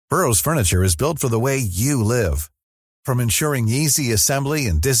Burrow's furniture is built for the way you live. From ensuring easy assembly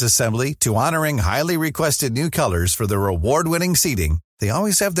and disassembly to honoring highly requested new colors for their award-winning seating, they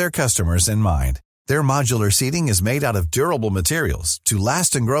always have their customers in mind. Their modular seating is made out of durable materials to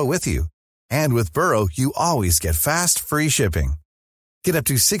last and grow with you. And with Burrow, you always get fast, free shipping. Get up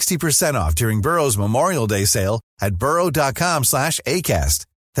to 60% off during Burrow's Memorial Day sale at burrow.com/ACAST.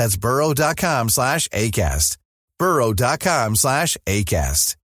 That's burrow.com/ACAST.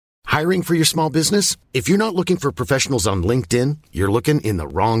 burrow.com/ACAST. Hiring for your small business? If you're not looking for professionals on LinkedIn, you're looking in the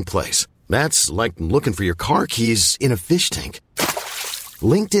wrong place. That's like looking for your car keys in a fish tank.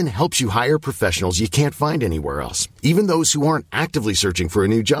 LinkedIn helps you hire professionals you can't find anywhere else, even those who aren't actively searching for a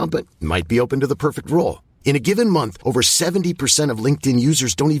new job but might be open to the perfect role. In a given month, over 70% of LinkedIn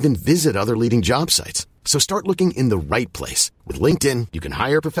users don't even visit other leading job sites. So start looking in the right place. With LinkedIn, you can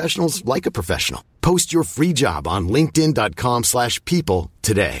hire professionals like a professional. Post your free job on linkedin.com/people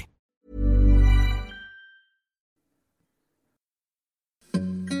today.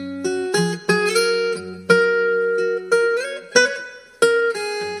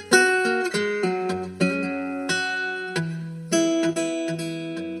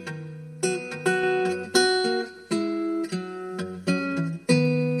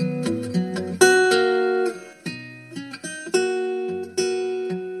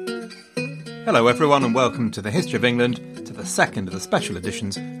 Hello everyone and welcome to the History of England, to the second of the special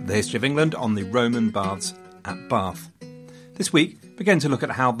editions of the History of England on the Roman baths at Bath. This week, we're going to look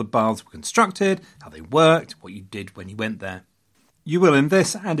at how the baths were constructed, how they worked, what you did when you went there. You will in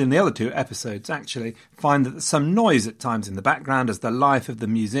this and in the other two episodes actually find that there's some noise at times in the background as the life of the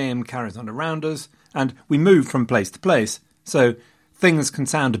museum carries on around us, and we move from place to place, so things can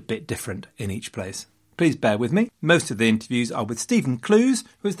sound a bit different in each place. Please bear with me. Most of the interviews are with Stephen Clews,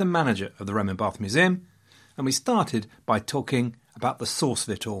 who is the manager of the Roman Bath Museum, and we started by talking about the source of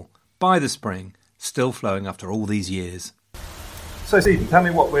it all, by the spring, still flowing after all these years. So Stephen, tell me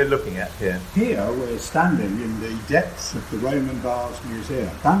what we're looking at here. Here we're standing in the depths of the Roman Baths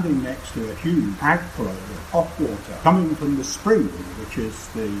Museum, standing next to a huge agflow of hot water coming from the spring, which is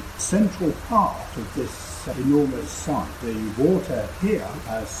the central part of this enormous site. The water here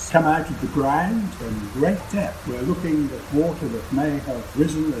has come out of the ground from great depth. We're looking at water that may have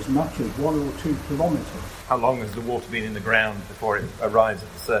risen as much as 1 or 2 kilometres. How long has the water been in the ground before it arrives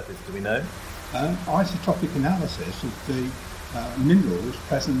at the surface, do we know? Isotopic analysis of the minerals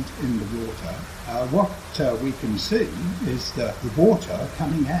present in the water. What we can see is that the water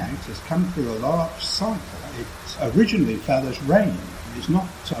coming out has come through a large cycle. It originally fell as rain. It's not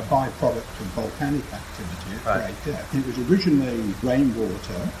a byproduct of volcanic activity at great depth. It was originally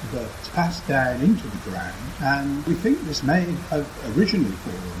rainwater that passed down into the ground, and we think this may have originally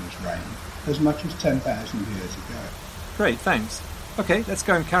fallen as rain as much as 10,000 years ago. Great, thanks. Okay, let's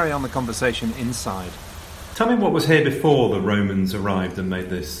go and carry on the conversation inside. Tell me what was here before the Romans arrived and made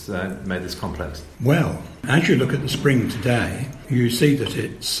this complex. Well, as you look at the spring today, you see that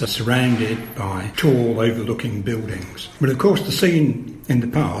it's surrounded by tall, overlooking buildings. But of course, the scene in the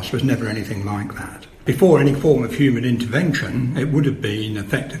past was never anything like that. Before any form of human intervention, it would have been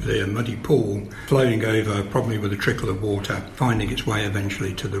effectively a muddy pool flowing over, probably with a trickle of water, finding its way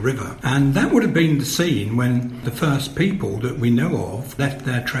eventually to the river. And that would have been the scene when the first people that we know of left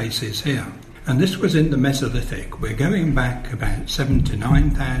their traces here. And this was in the Mesolithic. We're going back about 7,000 to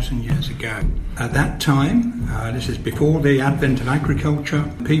 9,000 years ago. At that time, this is before the advent of agriculture,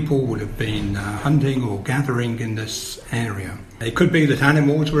 people would have been hunting or gathering in this area. It could be that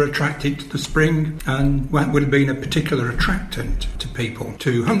animals were attracted to the spring, and that would have been a particular attractant to people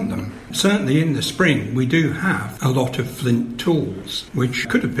to hunt them. Certainly in the spring, we do have a lot of flint tools, which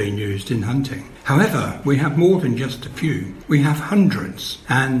could have been used in hunting. However, we have more than just a few. We have hundreds,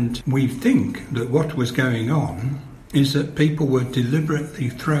 and we think that what was going on is that people were deliberately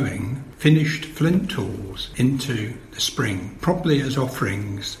throwing finished flint tools into the spring, probably as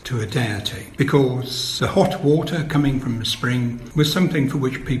offerings to a deity, because the hot water coming from the spring was something for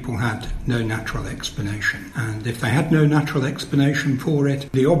which people had no natural explanation. And if they had no natural explanation for it,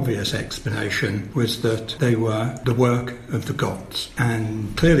 the obvious explanation was that they were the work of the gods,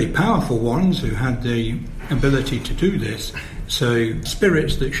 and clearly powerful ones who had the ability to do this, so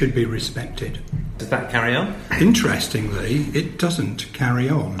spirits that should be respected. Does that carry on? Interestingly, it doesn't carry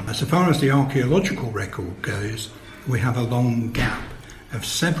on. As far as the archaeological record goes, we have a long gap of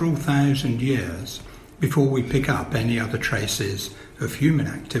several thousand years before we pick up any other traces of human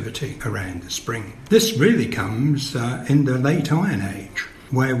activity around the spring. This really comes in the late Iron Age,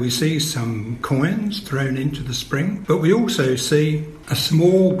 where we see some coins thrown into the spring, but we also see a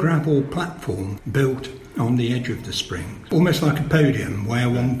small gravel platform built on the edge of the spring, almost like a podium where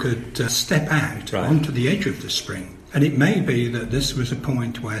one could step out onto the edge of the spring. And it may be that this was a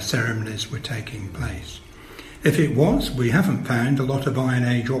point where ceremonies were taking place. If it was, we haven't found a lot of Iron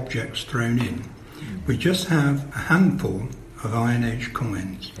Age objects thrown in. We just have a handful of Iron Age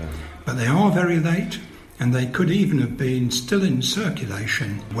coins. But they are very late, and they could even have been still in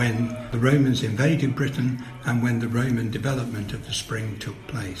circulation when the Romans invaded Britain and when the Roman development of the spring took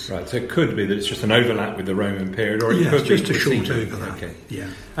place. Right, so it could be that it's just an overlap with the Roman period, or it could be just a short overlap. Okay. Yeah.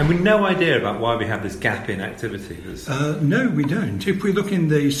 And we've no idea about why we have this gap in activity. No, we don't. If we look in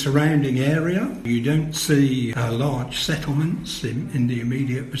the surrounding area, you don't see large settlements in the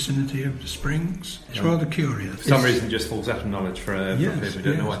immediate vicinity of the springs. It's rather curious. For some reason, it just falls out of knowledge for people who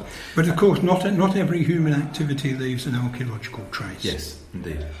don't know why. But of course, not every human activity leaves an archaeological trace. Yes,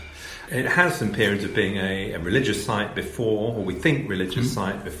 indeed. It has some periods of being a religious site before, or we think religious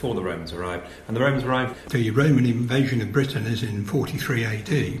site before the Romans arrived. And the Romans arrived... The Roman invasion of Britain is in 43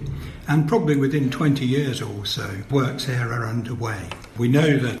 AD, and probably within 20 years or so, works here are underway. We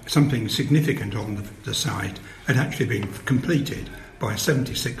know that something significant on the site had actually been completed by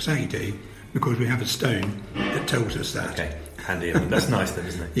 76 AD, because we have a stone that tells us that. Okay, handy. That's nice then,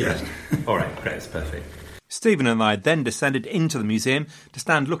 isn't it? Yes. All right, great, it's perfect. Stephen and I then descended into the museum to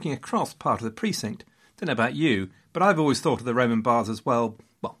stand looking across part of the precinct. Don't know about you, but I've always thought of the Roman baths as well,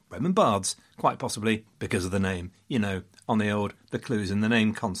 Roman baths, quite possibly because of the name, on the clues in the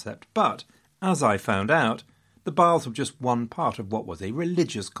name concept. But, as I found out, the baths were just one part of what was a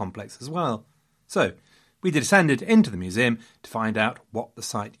religious complex as well. So, we descended into the museum to find out what the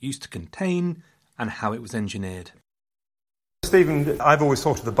site used to contain and how it was engineered. Stephen, I've always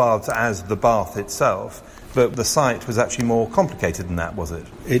thought of the baths as the bath itself, but the site was actually more complicated than that, was it?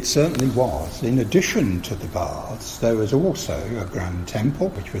 It certainly was. In addition to the baths, there was also a grand temple,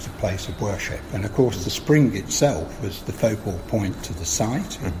 which was a place of worship. And of course, the spring itself was the focal point to the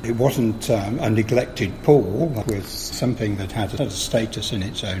site. It wasn't a neglected pool. It was something that had a status in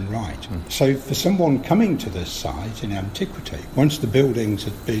its own right. So for someone coming to this site in antiquity, once the buildings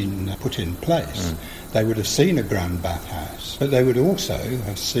had been put in place, they would have seen a grand bathhouse, but they would also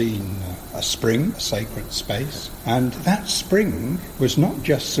have seen a spring, a sacred space, and that spring was not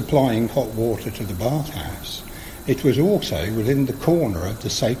just supplying hot water to the bathhouse, it was also within the corner of the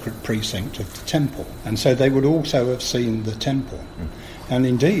sacred precinct of the temple, and so they would also have seen the temple. And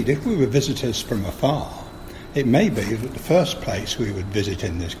indeed, if we were visitors from afar, it may be that the first place we would visit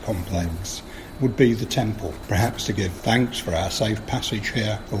in this complex would be the temple, perhaps to give thanks for our safe passage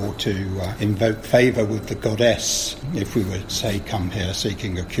here, or to invoke favour with the goddess if we would, say, come here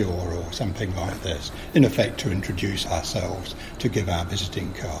seeking a cure or something like this. In effect, to introduce ourselves, to give our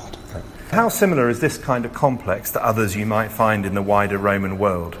visiting card. How similar is this kind of complex to others you might find in the wider Roman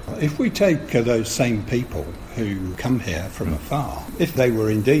world? If we take those same people who come here from afar, if they were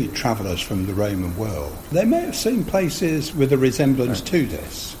indeed travellers from the Roman world, they may have seen places with a resemblance to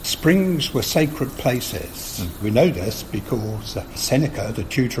this. Springs were sacred places. We know this because Seneca, the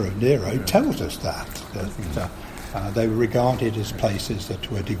tutor of Nero, tells us that they were regarded as places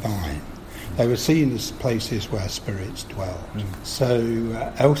that were divine. They were seen as places where spirits dwelled.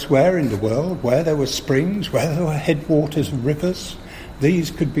 So elsewhere in the world, where there were springs, where there were headwaters of rivers,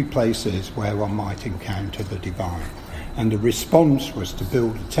 these could be places where one might encounter the divine. And the response was to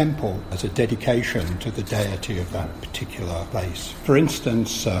build a temple as a dedication to the deity of that particular place. For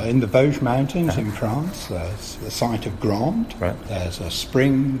instance, in the Vosges Mountains in France, there's the site of Grande. There's a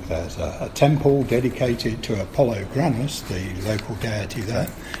spring, there's a temple dedicated to Apollo Granus, the local deity there.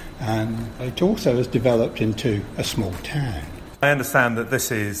 And it also has developed into a small town. I understand that this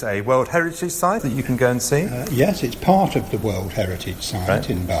is a World Heritage Site that you can go and see? Yes, it's part of the World Heritage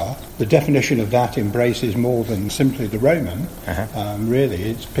Site in Bath. The definition of that embraces more than simply the Roman. Really,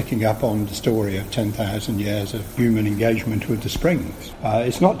 it's picking up on the story of 10,000 years of human engagement with the springs.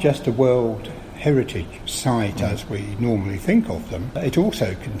 It's not just a World Heritage Site as we normally think of them. It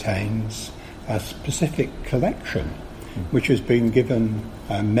also contains a specific collection which has been given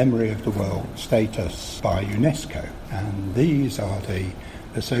Memory of the World status by UNESCO. And these are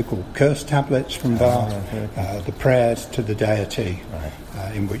the so-called curse tablets from Bath, the prayers to the deity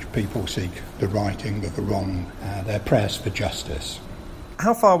in which people seek the righting of the wrong, their prayers for justice.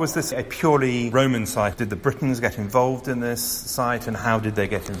 How far was this a purely Roman site? Did the Britons get involved in this site, and how did they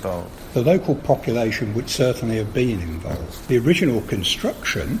get involved? The local population would certainly have been involved. The original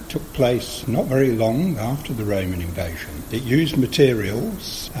construction took place not very long after the Roman invasion. It used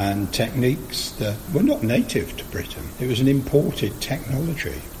materials and techniques that were not native to Britain. It was an imported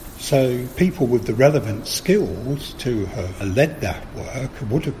technology. So people with the relevant skills to have led that work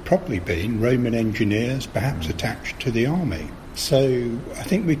would have probably been Roman engineers, perhaps attached to the army. So I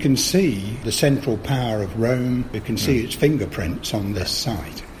think we can see the central power of Rome. We can see its fingerprints on this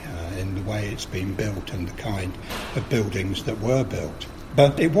site in the way it's been built and the kind of buildings that were built.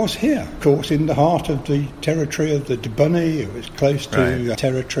 But it was here, of course, in the heart of the territory of the Dubuni. It was close to the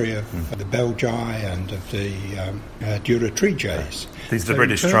territory of the Belgae and of the Durotriges. These are the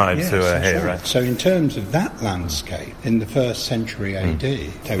British tribes who are here, right? So in terms of that landscape, in the 1st century AD,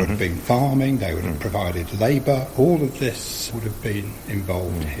 they would have been farming, they would have provided labour. All of this would have been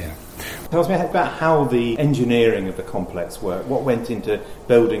involved here. Tell me about how the engineering of the complex worked. What went into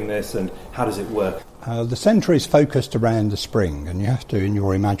building this and how does it work? The centre is focused around the spring, and you have to, in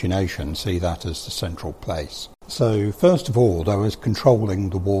your imagination, see that as the central place. So, first of all, there was controlling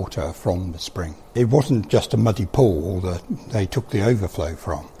the water from the spring. It wasn't just a muddy pool that they took the overflow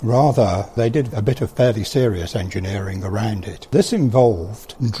from. Rather, they did a bit of fairly serious engineering around it. This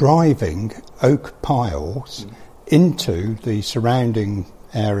involved driving oak piles into the surrounding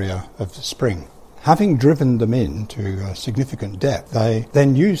area of the spring. Having driven them in to a significant depth, they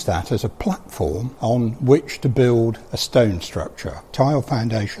then used that as a platform on which to build a stone structure, tile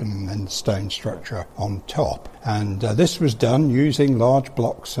foundation and stone structure on top. And this was done using large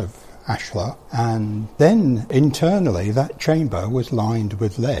blocks of ashlar, and then internally that chamber was lined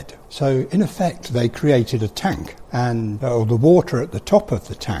with lead. So in effect they created a tank, and the water at the top of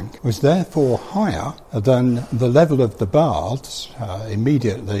the tank was therefore higher than the level of the baths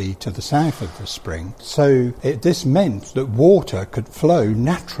immediately to the south of the spring. So this meant that water could flow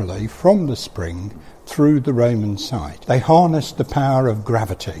naturally from the spring through the Roman site. They harnessed the power of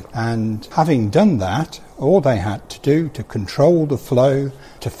gravity, and having done that, all they had to do to control the flow,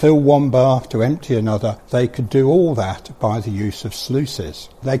 to fill one bath, to empty another, they could do all that by the use of sluices.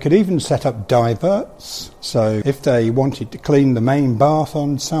 They could even set up diverts, so if they wanted to clean the main bath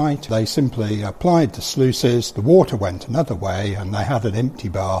on site, they simply applied the sluices, the water went another way, and they had an empty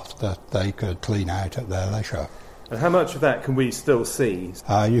bath that they could clean out at their leisure. And how much of that can we still see?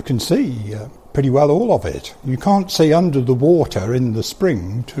 You can see pretty well all of it. You can't see under the water in the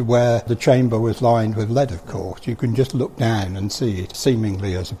spring to where the chamber was lined with lead, of course. You can just look down and see it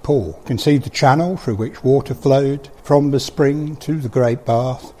seemingly as a pool. You can see the channel through which water flowed from the spring to the Great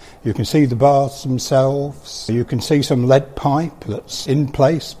Bath. You can see the baths themselves. You can see some lead pipe that's in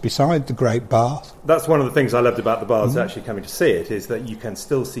place beside the Great Bath. That's one of the things I loved about the baths, actually coming to see it, is that you can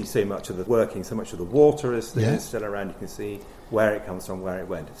still see so much of the working, so much of the water is still around. You can see where it comes from, where it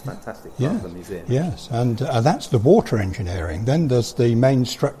went. It's fantastic part of the museum. Yes, and that's the water engineering. Then there's the main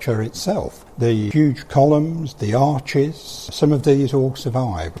structure itself. The huge columns, the arches, some of these all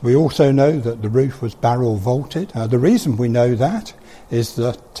survived. We also know that the roof was barrel vaulted. The reason we know that is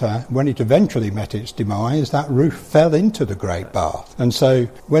that when it eventually met its demise, that roof fell into the Great Bath. And so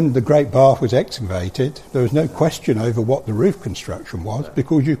when the Great Bath was excavated, there was no question over what the roof construction was,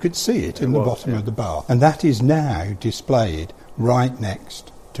 because you could see it in the bottom of the bath. And that is now displayed right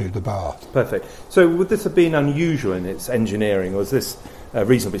next to the bath. Perfect. So would this have been unusual in its engineering, or was this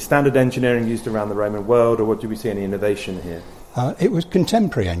reasonably standard engineering used around the Roman world, or do we see any innovation here? It was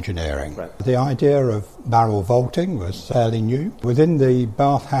contemporary engineering. Right. The idea of barrel vaulting was fairly new. Within the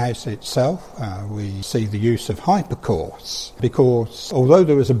bathhouse itself, we see the use of hypercourse, because although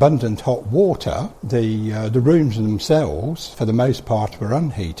there was abundant hot water, the rooms themselves, for the most part, were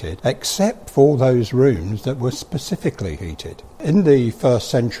unheated, except for those rooms that were specifically heated. In the 1st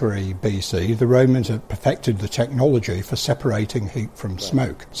century BC, the Romans had perfected the technology for separating heat from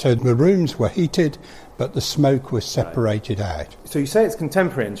smoke. So the rooms were heated, but the smoke was separated out. So you say it's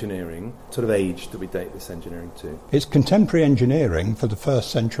contemporary engineering. What sort of age do we date this engineering to? It's contemporary engineering for the 1st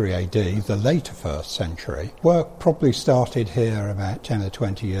century AD, the later 1st century. Work probably started here about 10 or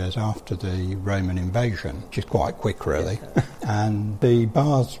 20 years after the Roman invasion, which is quite quick, really. And the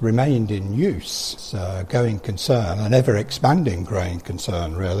baths remained in use. It's a going concern, an ever-expanding growing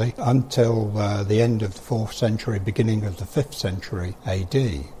concern, really, until the end of the 4th century, beginning of the 5th century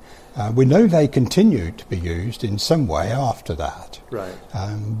AD. We know they continued to be used in some way after that, right?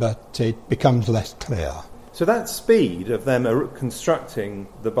 But it becomes less clear. So that speed of them constructing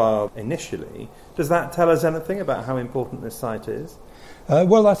the bath initially, does that tell us anything about how important this site is?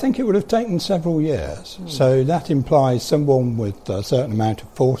 Well, I think it would have taken several years. So that implies someone with a certain amount of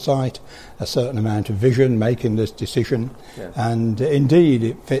foresight, a certain amount of vision making this decision. Yeah. And indeed,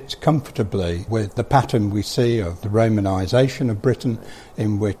 it fits comfortably with the pattern we see of the Romanisation of Britain,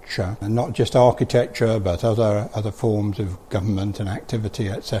 in which not just architecture but other forms of government and activity,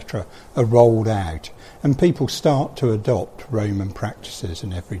 etc., are rolled out. And people start to adopt Roman practices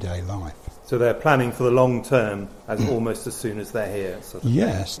in everyday life. So they're planning for the long term almost as soon as they're here. Sort of.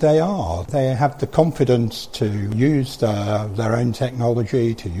 Yes, they are. They have the confidence to use their own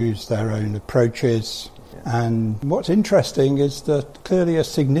technology, to use their own approaches. Yeah. And what's interesting is that clearly a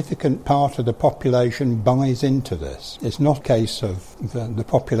significant part of the population buys into this. It's not a case of the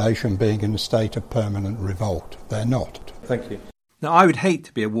population being in a state of permanent revolt. They're not. Thank you. Now, I would hate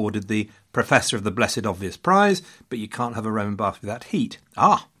to be awarded the Professor of the Blessed Obvious Prize, but you can't have a Roman bath without heat.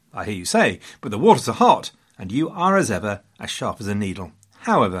 Ah, I hear you say, but the waters are hot, and you are as ever as sharp as a needle.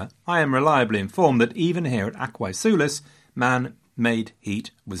 However, I am reliably informed that even here at Aquae Sulis, man-made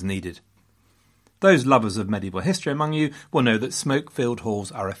heat was needed. Those lovers of medieval history among you will know that smoke-filled halls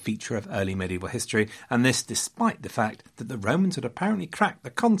are a feature of early medieval history, and this despite the fact that the Romans had apparently cracked the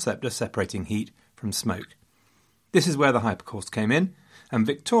concept of separating heat from smoke. This is where the hypercourse came in, and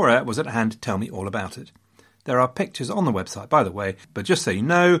Victoria was at hand to tell me all about it. There are pictures on the website, by the way, but just so you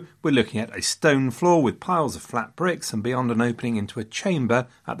know, we're looking at a stone floor with piles of flat bricks and beyond an opening into a chamber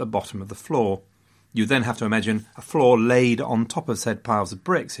at the bottom of the floor. You then have to imagine a floor laid on top of said piles of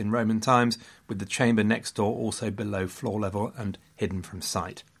bricks in Roman times, with the chamber next door also below floor level and hidden from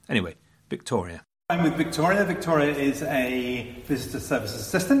sight. Anyway, Victoria. I'm with Victoria. Victoria is a visitor services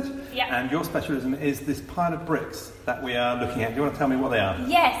assistant, and your specialism is this pile of bricks that we are looking at. Do you want to tell me what they are?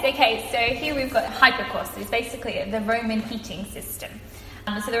 Yes, okay, so here we've got hypercourse. It's basically the Roman heating system.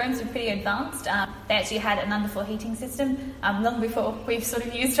 So the Romans were pretty advanced. They actually had an underfloor heating system long before we've sort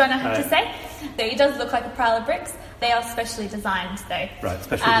of used one, I have to say. So it does look like a pile of bricks. They are specially designed, though. Right,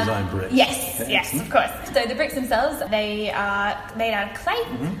 specially designed bricks. Yes, of course. So the bricks themselves, they are made out of clay,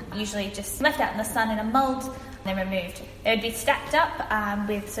 usually just left out in the sun in a mould, and then removed. They would be stacked up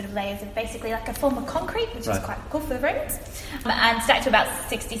with sort of layers of basically like a form of concrete, which is quite cool for the Romans, and stacked to about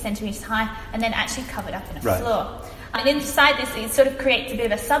 60 centimetres high, and then actually covered up in a floor. And inside this, it sort of creates a bit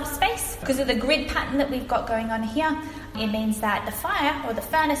of a subspace. Because of the grid pattern that we've got going on here, it means that the fire, or the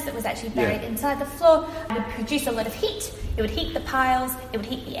furnace that was actually buried inside the floor, would produce a lot of heat. It would heat the piles, it would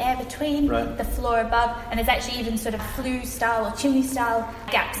heat the air between the floor above, and there's actually even sort of flue-style or chimney-style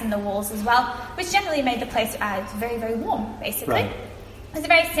gaps in the walls as well, which generally made the place very, very warm, basically. It's a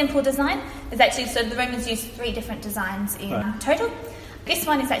very simple design. There's actually, so the Romans used 3 different designs in total. This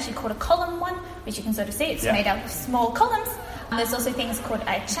one is actually called a column one, which you can sort of see. It's made up of small columns. And there's also things called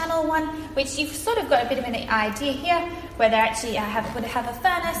a channel one, which you've sort of got a bit of an idea here, where they actually would have a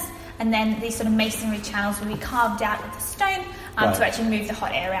furnace, and then these sort of masonry channels would be carved out with the stone to actually move the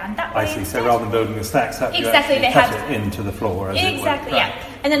hot air around that way. I see. So rather than building the stacks up, you they cut it into the floor, as it were. Yeah.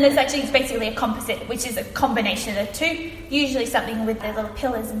 And then there's actually basically a composite, which is a combination of the two, usually something with the little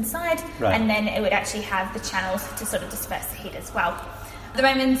pillars inside, and then it would actually have the channels to sort of disperse the heat as well. The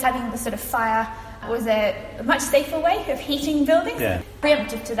Romans, having the sort of fire, was a much safer way of heating buildings.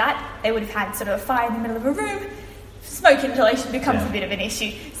 Preemptive to that, they would have had sort of a fire in the middle of a room. Smoke inhalation becomes a bit of an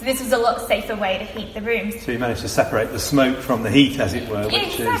issue. So this was a lot safer way to heat the rooms. So you managed to separate the smoke from the heat, as it were,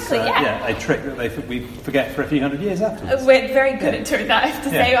 which is a trick that we forget for a few hundred years afterwards. We're very good at doing that, I have to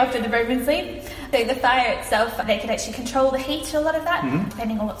say, after the Romans leave. So the fire itself, they could actually control the heat to a lot of that,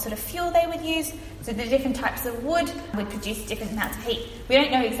 depending on what sort of fuel they would use. So the different types of wood would produce different amounts of heat. We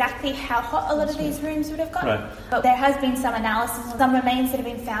don't know exactly how hot a lot of these rooms would have got, but there has been some analysis, some remains that have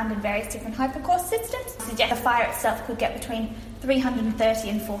been found in various different hypercourse systems suggest the fire itself could get between 330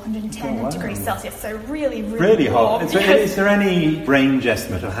 and 410 degrees Celsius, so really, really warm. Hot. Is there any range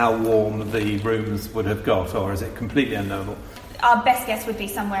estimate of how warm the rooms would have got, or is it completely unknowable? Our best guess would be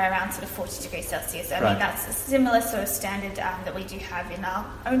somewhere around sort of 40 degrees Celsius. I mean, that's a similar sort of standard that we do have in our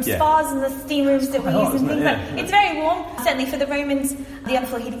own spas and the steam rooms that we use and things. It's very warm. Certainly for the Romans, the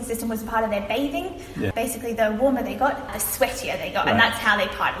underfloor heating system was part of their bathing. Basically, the warmer they got, the sweatier they got. And that's how they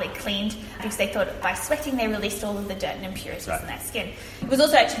partly cleaned, because they thought by sweating they released all of the dirt and impurities in their skin. It was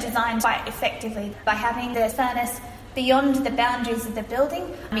also actually designed quite effectively by having the furnace beyond the boundaries of the building.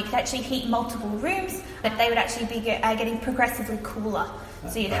 You could actually heat multiple rooms, but they would actually be getting progressively cooler.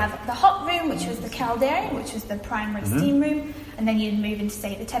 So you'd have the hot room, which was the caldarium, which was the primary steam room, and then you'd move into,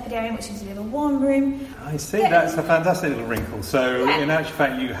 say, the tepidarium, which is a bit of a warm room. I see, that's a fantastic little wrinkle. So in actual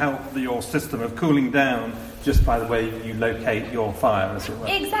fact, you help your system of cooling down just by the way you locate your fire, as it were.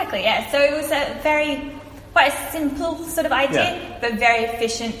 Exactly, yeah. So it was a very quite a simple sort of idea, but very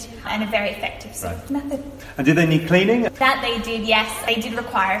efficient and a very effective sort of method. And did they need cleaning? That they did, yes. They did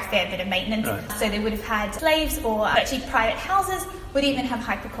require a fair bit of maintenance. So they would have had slaves, or actually private houses would even have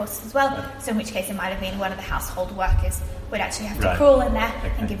hypocaustes as well. So in which case it might have been one of the household workers would actually have to crawl in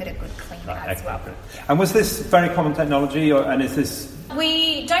there and give it a good clean as well. And was this very common technology, and is this...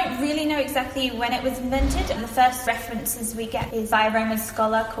 We don't really know exactly when it was invented, and the first references we get is by a Roman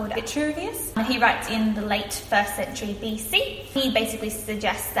scholar called Vitruvius. He writes in the late 1st century BC. He basically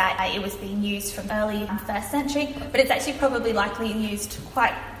suggests that it was being used from early 1st century, but it's actually probably likely used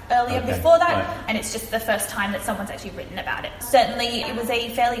quite earlier before that, and it's just the first time that someone's actually written about it. Certainly it was a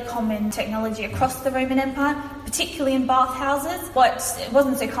fairly common technology across the Roman Empire, particularly in bathhouses. What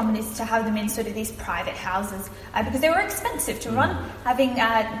wasn't so common is to have them in sort of these private houses, because they were expensive to run. Having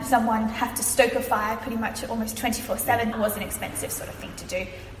someone have to stoke a fire pretty much almost 24/7 was an expensive sort of thing to do.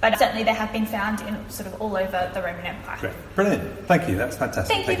 But certainly they have been found in sort of all over the Roman Empire. Great. Brilliant. Thank you. That's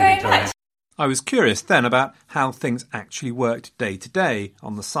fantastic. Thank you very much. I was curious then about how things actually worked day to day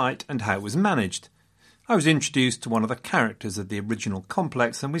on the site and how it was managed. I was introduced to one of the characters of the original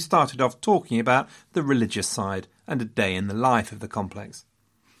complex, and we started off talking about the religious side and a day in the life of the complex.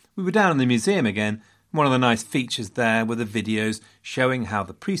 We were down in the museum again. One of the nice features there were the videos showing how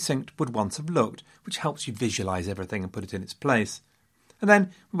the precinct would once have looked, which helps you visualise everything and put it in its place. And then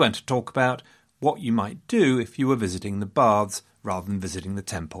we went to talk about what you might do if you were visiting the baths rather than visiting the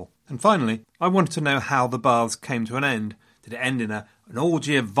temple. And finally, I wanted to know how the baths came to an end. Did it end in an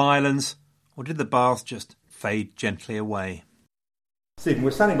orgy of violence, or did the baths just fade gently away? Stephen,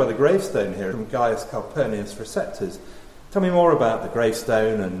 we're standing by the gravestone here from Gaius Calpurnius Receptus. Tell me more about the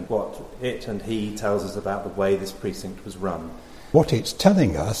gravestone and what it and he tells us about the way this precinct was run. What it's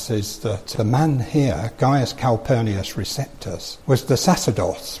telling us is that the man here, Gaius Calpurnius Receptus, was the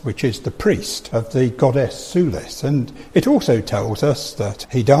sacerdos, which is the priest of the goddess Sulis, and it also tells us that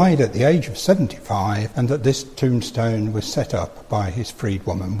he died at the age of 75 and that this tombstone was set up by his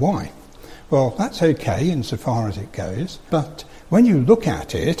freedwoman wife. Well, that's okay insofar as it goes, but when you look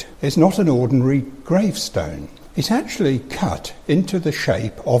at it, it's not an ordinary gravestone. It's actually cut into the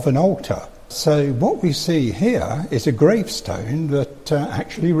shape of an altar. So what we see here is a gravestone that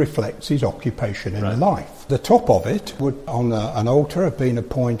actually reflects his occupation in life. The top of it would, on an altar, have been a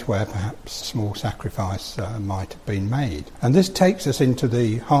point where perhaps small sacrifice might have been made. And this takes us into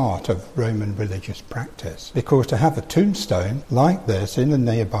the heart of Roman religious practice, because to have a tombstone like this in a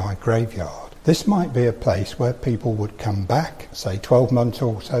nearby graveyard, this might be a place where people would come back, say 12 months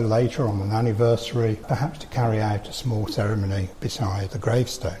or so later on an anniversary, perhaps to carry out a small ceremony beside the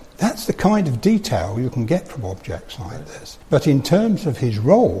gravestone. That's the kind of detail you can get from objects like this. But in terms of his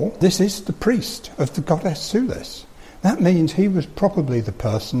role, this is the priest of the goddess Sulis. That means he was probably the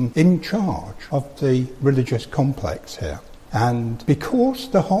person in charge of the religious complex here. And because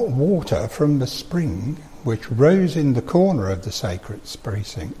the hot water from the spring, which rose in the corner of the sacred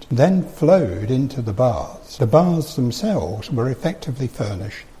precinct, then flowed into the baths themselves were effectively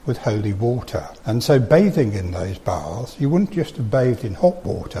furnished with holy water. And so bathing in those baths, you wouldn't just have bathed in hot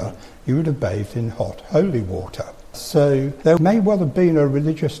water, you would have bathed in hot holy water. So there may well have been a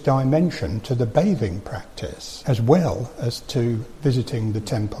religious dimension to the bathing practice, as well as to visiting the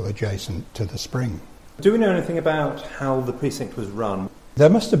temple adjacent to the spring. Do we know anything about how the precinct was run? There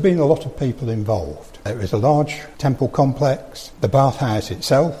must have been a lot of people involved. It was a large temple complex. The bathhouse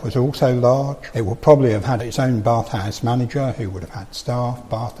itself was also large. It would probably have had its own bathhouse manager who would have had staff,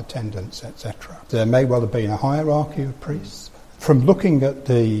 bath attendants, etc. There may well have been a hierarchy of priests. From looking at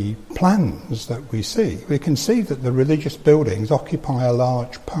the plans that we see, we can see that the religious buildings occupy a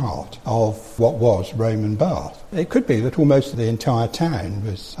large part of what was Roman Bath. It could be that almost the entire town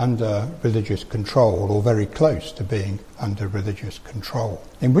was under religious control or very close to being under religious control,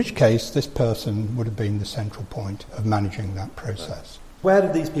 in which case this person would have been the central point of managing that process. Where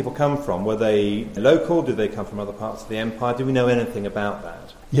did these people come from? Were they local? Did they come from other parts of the empire? Do we know anything about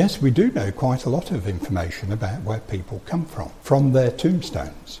that? Yes, we do know quite a lot of information about where people come from their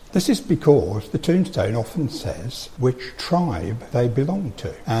tombstones. This is because the tombstone often says which tribe they belong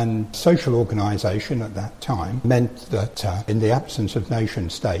to. And social organisation at that time meant that in the absence of nation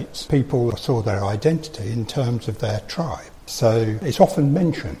states, people saw their identity in terms of their tribe. So it's often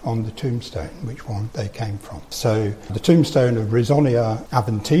mentioned on the tombstone which one they came from. So the tombstone of Risonia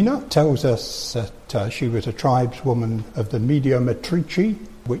Aventina tells us that she was a tribeswoman of the Mediometrici,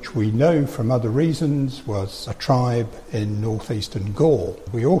 which we know from other reasons was a tribe in northeastern Gaul.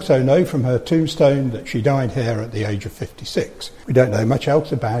 We also know from her tombstone that she died here at the age of 56. We don't know much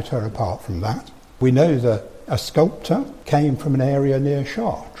else about her apart from that. We know that a sculptor came from an area near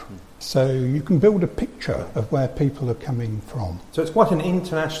Chartres. So you can build a picture of where people are coming from. So it's quite an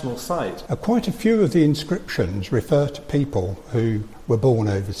international site. Quite a few of the inscriptions refer to people who were born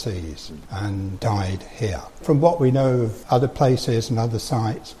overseas and died here. From what we know of other places and other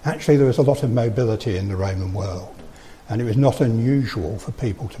sites, actually there was a lot of mobility in the Roman world, and it was not unusual for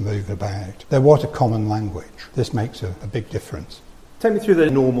people to move about. There was a common language. This makes a big difference. Take me through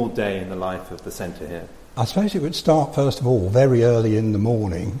the normal day in the life of the centre here. I suppose it would start, first of all, very early in the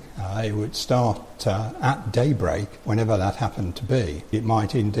morning. It would start at daybreak, whenever that happened to be. It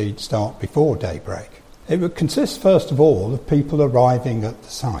might indeed start before daybreak. It would consist, first of all, of people arriving at the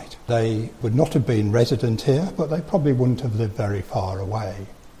site. They would not have been resident here, but they probably wouldn't have lived very far away.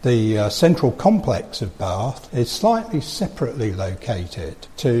 The central complex of Bath is slightly separately located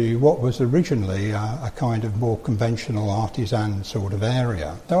to what was originally a kind of more conventional artisan sort of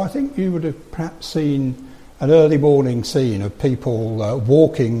area. So I think you would have perhaps seen an early morning scene of people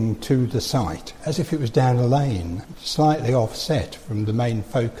walking to the site as if it was down a lane, slightly offset from the main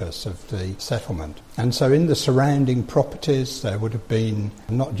focus of the settlement. And so in the surrounding properties there would have been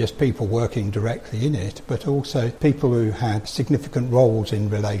not just people working directly in it, but also people who had significant roles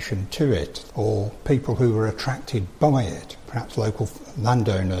in relation to it, or people who were attracted by it, perhaps local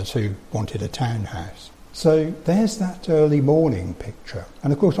landowners who wanted a townhouse. So there's that early morning picture.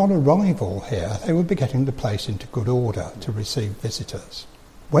 And of course on arrival here they would be getting the place into good order to receive visitors.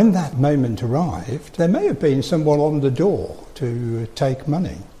 When that moment arrived, there may have been someone on the door to take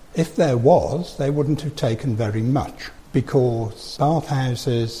money. If there was, they wouldn't have taken very much, because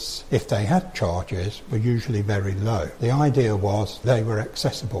bathhouses, if they had charges, were usually very low. The idea was they were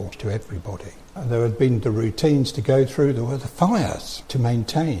accessible to everybody. There had been the routines to go through, there were the fires to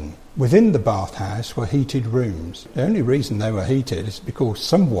maintain. Within the bathhouse were heated rooms. The only reason they were heated is because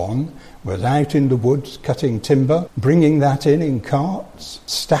someone was out in the woods cutting timber, bringing that in carts,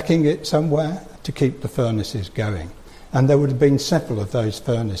 stacking it somewhere to keep the furnaces going. And there would have been several of those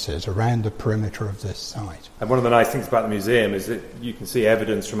furnaces around the perimeter of this site. And one of the nice things about the museum is that you can see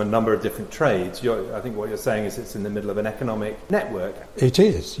evidence from a number of different trades. I think what you're saying is it's in the middle of an economic network. It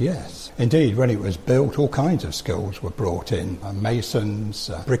is, yes. Indeed, when it was built, all kinds of skills were brought in. Masons,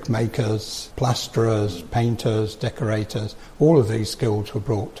 brickmakers, plasterers, painters, decorators, all of these skills were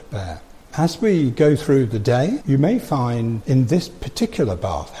brought to bear. As we go through the day, you may find in this particular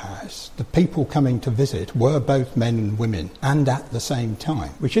bathhouse, the people coming to visit were both men and women, and at the same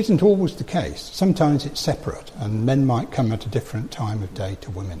time, which isn't always the case. Sometimes it's separate, and men might come at a different time of day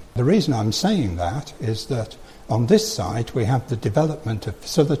to women. The reason I'm saying that is that on this site we have the development of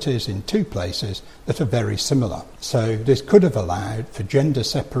facilities in two places that are very similar. So this could have allowed for gender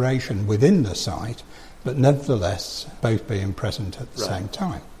separation within the site, but nevertheless both being present at the same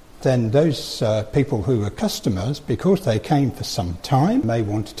time. Then those people who were customers, because they came for some time, may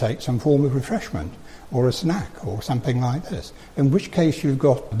want to take some form of refreshment or a snack or something like this, in which case you've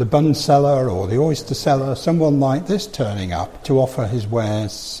got the bun seller or the oyster seller, someone like this turning up to offer his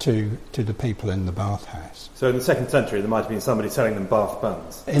wares to the people in the bathhouse. So in the 2nd century there might have been somebody selling them Bath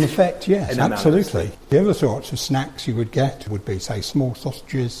buns? In effect, yes, absolutely. The other sorts of snacks you would get would be, say, small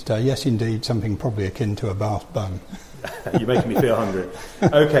sausages. Yes, indeed, something probably akin to a Bath bun. You're making me feel hungry.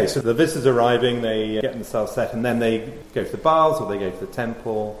 Okay, so the visitors arriving, they get themselves set, and then they go to the baths or they go to the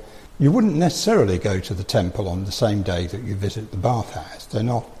temple. You wouldn't necessarily go to the temple on the same day that you visit the bathhouse. They're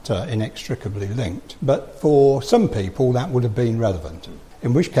not inextricably linked. But for some people that would have been relevant,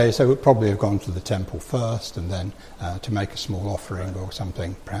 in which case they would probably have gone to the temple first and then to make a small offering or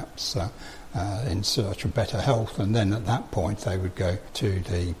something, perhaps in search of better health, and then at that point they would go to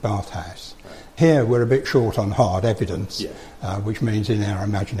the bathhouse. Here we're a bit short on hard evidence, which means in our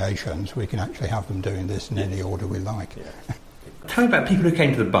imaginations we can actually have them doing this in any order we like. Tell me about people who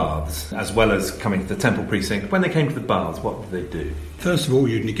came to the baths, as well as coming to the temple precinct. When they came to the baths, what did they do? First of all,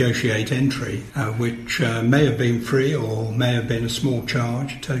 you'd negotiate entry, which may have been free or may have been a small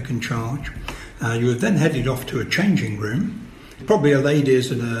charge, a token charge. You were then headed off to a changing room, probably a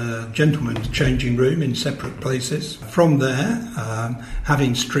ladies' and a gentleman's changing room in separate places. From there,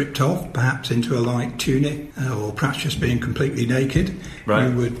 having stripped off, perhaps into a light tunic, or perhaps just being completely naked,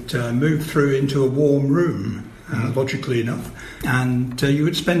 you would move through into a warm room, logically enough, and you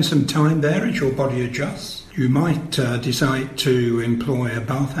would spend some time there as your body adjusts. You might decide to employ a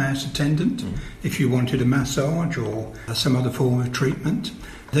bathhouse attendant if you wanted a massage or some other form of treatment.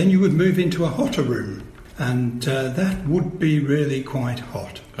 Then you would move into a hotter room, and that would be really quite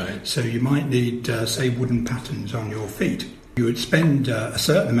hot. Right. So you might need, say, wooden pattens on your feet. You would spend a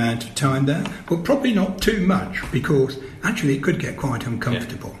certain amount of time there, but probably not too much, because actually it could get quite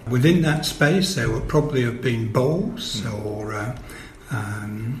uncomfortable. Yeah. Within that space there would probably have been bowls or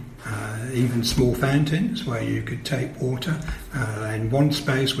even small fountains where you could take water. In one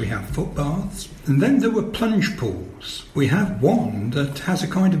space we have foot baths. And then there were plunge pools. We have one that has a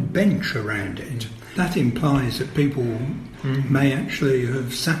kind of bench around it. That implies that people may actually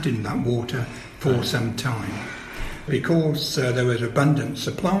have sat in that water for some time. Because there was abundant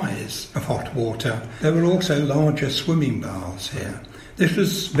supplies of hot water, there were also larger swimming baths here. This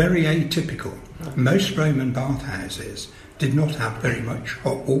was very atypical. Most Roman bathhouses did not have very much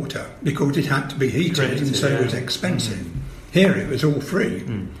hot water because it had to be heated and so it was expensive. Here it was all free,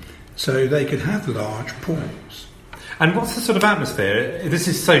 so they could have large pools. And what's the sort of atmosphere? This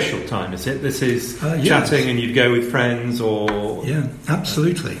is social time, is it? This is chatting and you'd go with friends or... Yeah,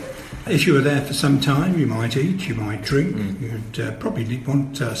 absolutely. If you were there for some time, you might eat, you might drink. You'd probably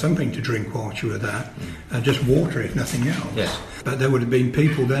want something to drink whilst you were there, just water if nothing else. Yes. But there would have been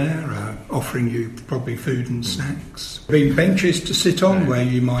people there offering you probably food and snacks. Been benches to sit on where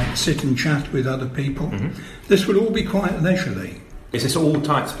you might sit and chat with other people. This would all be quite leisurely. Is this all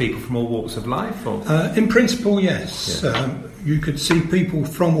types of people from all walks of life? Or? In principle, yes. You could see people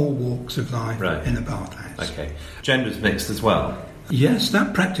from all walks of life in a bathhouse. Okay. Gender's mixed as well? Yes,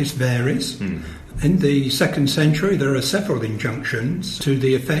 that practice varies. In the 2nd century, there are several injunctions to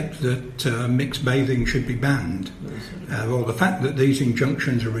the effect that mixed bathing should be banned. Well, the fact that these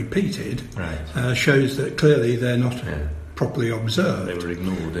injunctions are repeated shows that clearly they're not properly observed. They were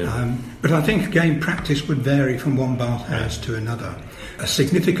ignored, But I think, again, practice would vary from one bathhouse to another. A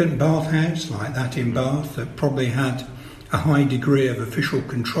significant bathhouse, like that in Bath, that probably had a high degree of official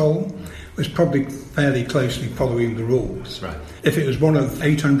control, was probably fairly closely following the rules. Right. If it was one of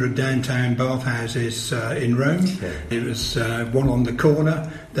 800 downtown bathhouses in Rome, it was one on the corner,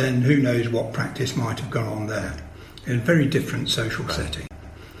 then who knows what practice might have gone on there. In a very different social setting.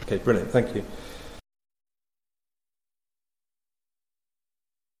 Okay, brilliant, thank you.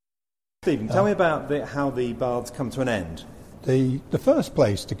 Stephen, tell me about how the baths come to an end. The first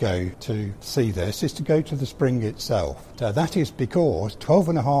place to go to see this is to go to the spring itself. That is because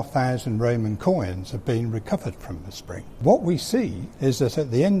 12,500 Roman coins have been recovered from the spring. What we see is that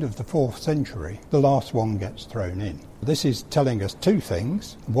at the end of the 4th century, the last one gets thrown in. This is telling us two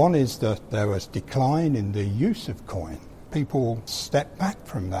things. One is that there was decline in the use of coin. People step back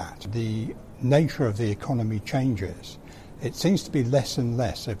from that. The nature of the economy changes. It seems to be less and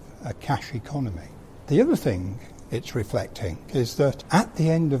less of a cash economy. The other thing it's reflecting is that at the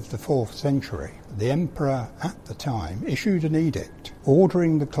end of the 4th century, the emperor at the time issued an edict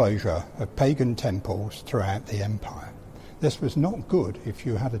ordering the closure of pagan temples throughout the empire. This was not good if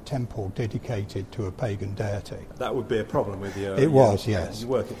you had a temple dedicated to a pagan deity. That would be a problem with your... It was, yes. Your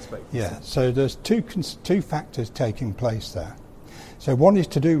work expectancy. Yeah, so there's two factors taking place there. So one is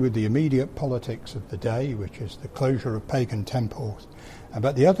to do with the immediate politics of the day, which is the closure of pagan temples,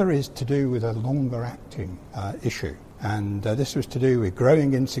 but the other is to do with a longer-acting issue. And this was to do with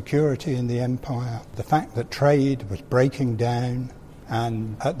growing insecurity in the empire, the fact that trade was breaking down,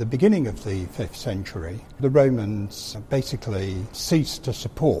 and at the beginning of the 5th century, the Romans basically ceased to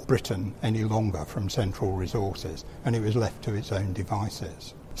support Britain any longer from central resources, and it was left to its own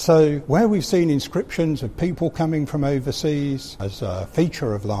devices. So where we've seen inscriptions of people coming from overseas as a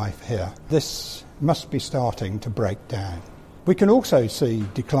feature of life here, this must be starting to break down. We can also see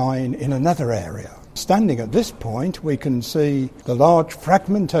decline in another area. Standing at this point, we can see the large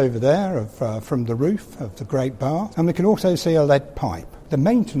fragment over there from the roof of the Great Bath, and we can also see a lead pipe. The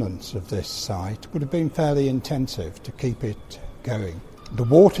maintenance of this site would have been fairly intensive to keep it going. The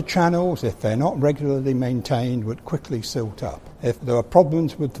water channels, if they're not regularly maintained, would quickly silt up. If there were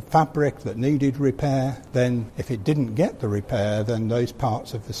problems with the fabric that needed repair, then if it didn't get the repair, then those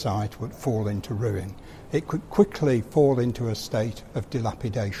parts of the site would fall into ruin. It could quickly fall into a state of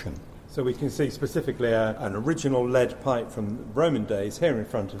dilapidation. So we can see specifically an original lead pipe from Roman days here in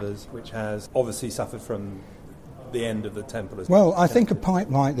front of us, which has obviously suffered from the end of the temple. Well, I think a pipe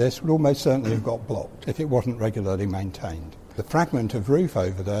like this would almost certainly have got blocked if it wasn't regularly maintained. The fragment of roof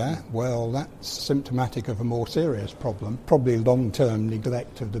over there, well, that's symptomatic of a more serious problem, probably long-term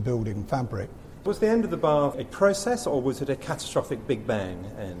neglect of the building fabric. Was the end of the bath a process, or was it a catastrophic Big Bang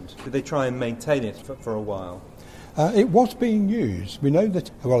end? Did they try and maintain it for a while? It was being used. We know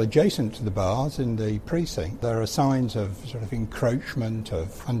that, well, adjacent to the baths in the precinct, there are signs of sort of encroachment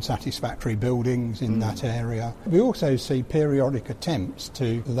of unsatisfactory buildings in that area. We also see periodic attempts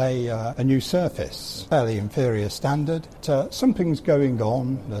to lay a new surface, fairly inferior standard. Something's going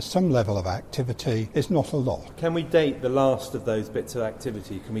on, there's some level of activity, it's not a lot. Can we date the last of those bits of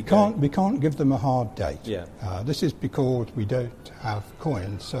activity? We can't give them a hard date. Yeah. This is because we don't have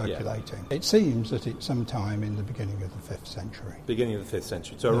coins circulating. Yeah. It seems that it's sometime in the beginning beginning of the 5th century. Beginning of the 5th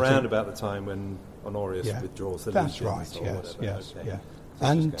century, so around about the time when Honorius withdraws the legions. That's right, or whatever. Yes, okay. yeah.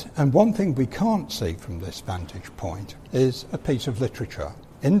 And one thing we can't see from this vantage point is a piece of literature.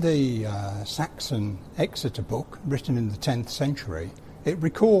 In the Saxon Exeter book, written in the 10th century, it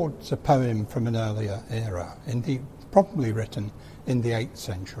records a poem from an earlier era, probably written in the 8th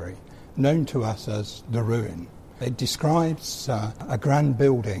century, known to us as The Ruin. It describes a grand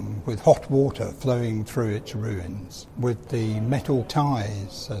building with hot water flowing through its ruins, with the metal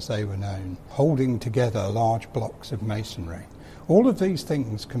ties, as they were known, holding together large blocks of masonry. All of these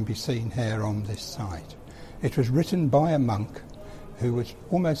things can be seen here on this site. It was written by a monk who was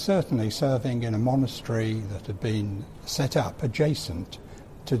almost certainly serving in a monastery that had been set up adjacent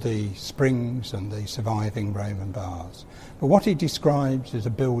to the springs and the surviving Roman baths. But what he describes is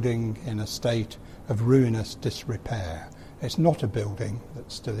a building in a state of ruinous disrepair. It's not a building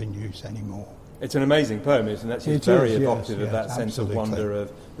that's still in use anymore. It's an amazing poem, isn't it? It's very evocative of that sense of wonder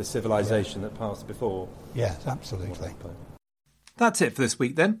of the civilization that passed before. Yes, absolutely. That's it for this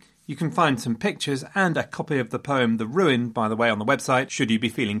week then. You can find some pictures and a copy of the poem The Ruin, by the way, on the website, should you be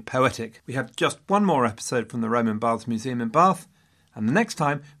feeling poetic. We have just one more episode from the Roman Baths Museum in Bath, and the next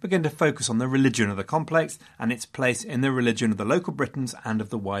time we're going to focus on the religion of the complex and its place in the religion of the local Britons and of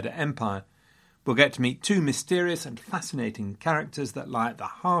the wider empire. We'll get to meet two mysterious and fascinating characters that lie at the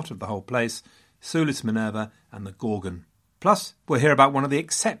heart of the whole place, Sulis Minerva and the Gorgon. Plus, we'll hear about one of the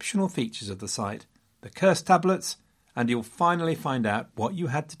exceptional features of the site, the curse tablets, and you'll finally find out what you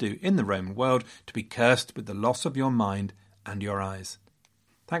had to do in the Roman world to be cursed with the loss of your mind and your eyes.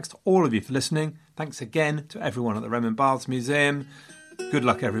 Thanks to all of you for listening. Thanks again to everyone at the Roman Baths Museum. Good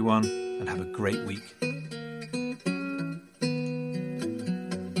luck, everyone, and have a great week.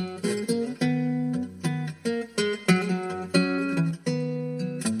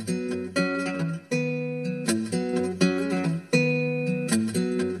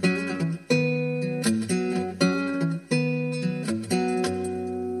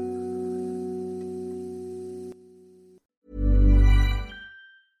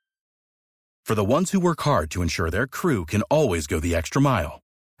 For the ones who work hard to ensure their crew can always go the extra mile,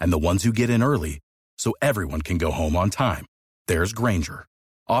 and the ones who get in early so everyone can go home on time, there's Grainger,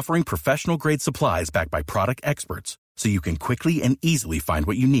 offering professional-grade supplies backed by product experts so you can quickly and easily find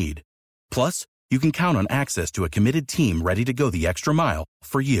what you need. Plus, you can count on access to a committed team ready to go the extra mile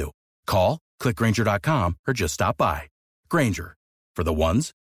for you. Call, click Grainger.com, or just stop by. Grainger, for the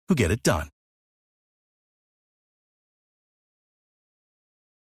ones who get it done.